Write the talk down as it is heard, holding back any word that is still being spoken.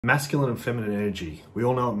Masculine and feminine energy, we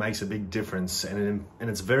all know it makes a big difference and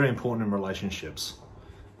it's very important in relationships.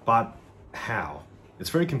 But how? It's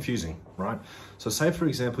very confusing, right? So say for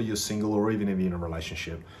example, you're single or even if you're in a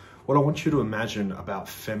relationship, what I want you to imagine about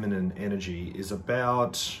feminine energy is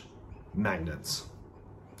about magnets,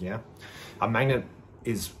 yeah? A magnet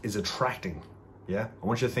is attracting, yeah? I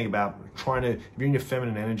want you to think about if you're in your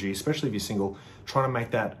feminine energy, especially if you're single, trying to make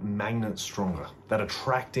that magnet stronger, that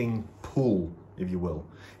attracting pull, if you will.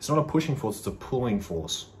 It's not a pushing force, it's a pulling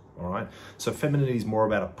force, all right? So femininity is more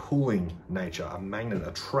about a pulling nature, a magnet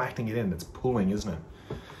attracting it in, it's pulling, isn't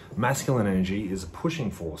it? Masculine energy is a pushing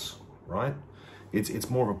force, right? It's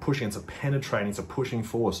more of a pushing, it's a penetrating, it's a pushing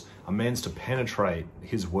force. A man's to penetrate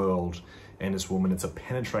his world and his woman, it's a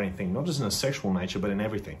penetrating thing, not just in a sexual nature, but in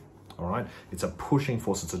everything, all right? It's a pushing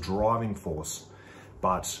force, it's a driving force,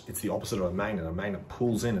 but it's the opposite of a magnet. A magnet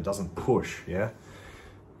pulls in, it doesn't push, yeah?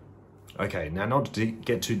 Okay, now not to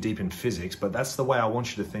get too deep in physics, but that's the way I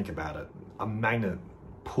want you to think about it. A magnet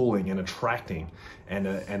pulling and attracting and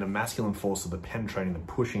a masculine force of the penetrating, the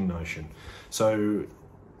pushing notion. So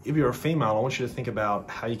if you're a female, I want you to think about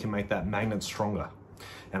how you can make that magnet stronger.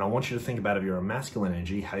 And I want you to think about if you're a masculine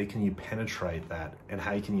energy, how can you penetrate that and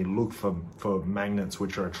how can you look for magnets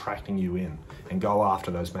which are attracting you in and go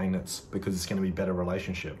after those magnets because it's going to be a better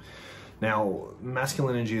relationship. Now,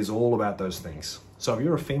 masculine energy is all about those things. So if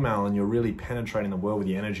you're a female and you're really penetrating the world with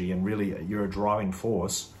your energy and really you're a driving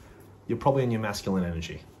force, you're probably in your masculine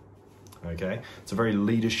energy, okay? It's a very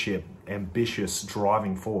leadership, ambitious,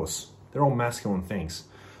 driving force. They're all masculine things.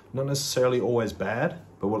 Not necessarily always bad,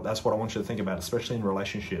 but that's what I want you to think about, especially in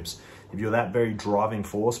relationships. If you're that very driving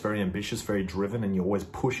force, very ambitious, very driven, and you're always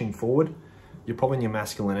pushing forward, you're probably in your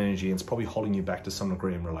masculine energy and it's probably holding you back to some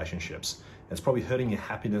degree in relationships. It's probably hurting your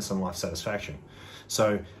happiness and life satisfaction.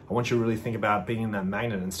 So I want you to really think about being in that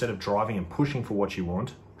magnet. Instead of driving and pushing for what you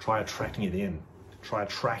want, try attracting it in. Try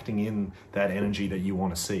attracting in that energy that you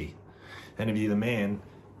want to see. And if you're the man,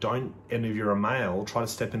 and if you're a male, try to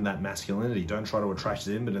step in that masculinity. Don't try to attract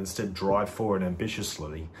it in, but instead drive forward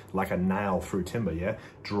ambitiously, like a nail through timber, yeah?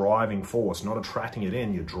 Driving force, not attracting it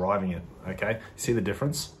in, you're driving it, okay? See the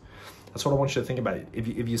difference? That's what I want you to think about.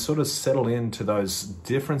 If you sort of settle into those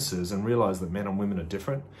differences and realize that men and women are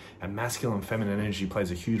different, and masculine and feminine energy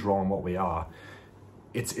plays a huge role in what we are,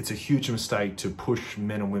 it's a huge mistake to push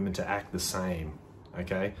men and women to act the same,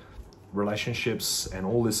 okay? Relationships and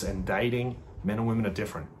all this and dating, men and women are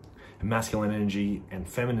different. And masculine energy and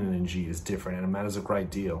feminine energy is different, and it matters a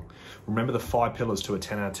great deal. Remember the 5 pillars to a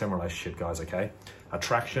 10 out of 10 relationship, guys, okay?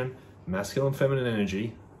 Attraction, masculine, feminine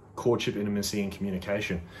energy, courtship, intimacy, and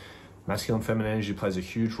communication. Masculine, feminine energy plays a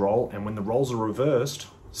huge role, and when the roles are reversed,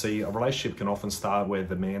 see, a relationship can often start where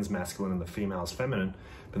the man's masculine and the female's feminine,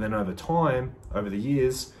 but then over time, over the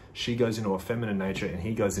years, she goes into a feminine nature and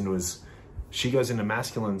she goes into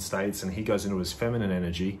masculine states and he goes into his feminine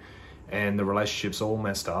energy, and the relationship's all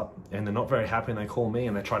messed up and they're not very happy and they call me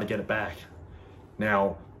and they try to get it back.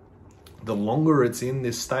 Now, the longer it's in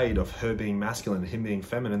this state of her being masculine and him being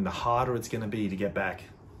feminine, the harder it's gonna be to get back,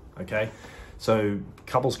 okay? So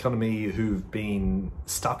couples come to me who've been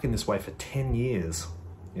stuck in this way for 10 years,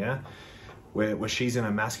 yeah? Where she's in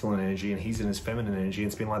a masculine energy and he's in his feminine energy,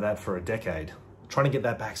 and it's been like that for a decade. Trying to get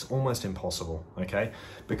that back is almost impossible, okay?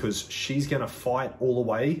 Because she's gonna fight all the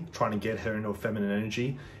way, trying to get her into a feminine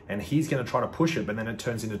energy, and he's gonna try to push it, but then it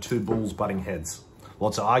turns into 2 bulls butting heads.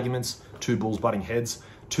 Lots of arguments, 2 bulls butting heads,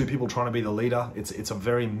 2 people trying to be the leader. It's a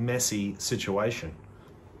very messy situation.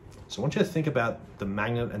 So I want you to think about the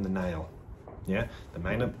magnet and the nail. Yeah, the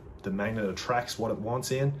magnet attracts what it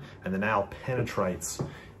wants in, and the nail penetrates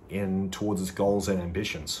in towards its goals and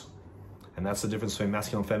ambitions. And that's the difference between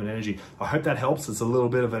masculine and feminine energy. I hope that helps. It's a little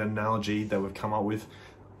bit of an analogy that we've come up with.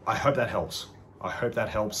 I hope that helps. I hope that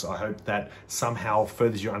helps. I hope that somehow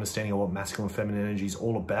furthers your understanding of what masculine and feminine energy is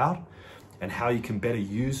all about and how you can better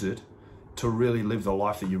use it to really live the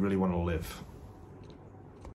life that you really want to live.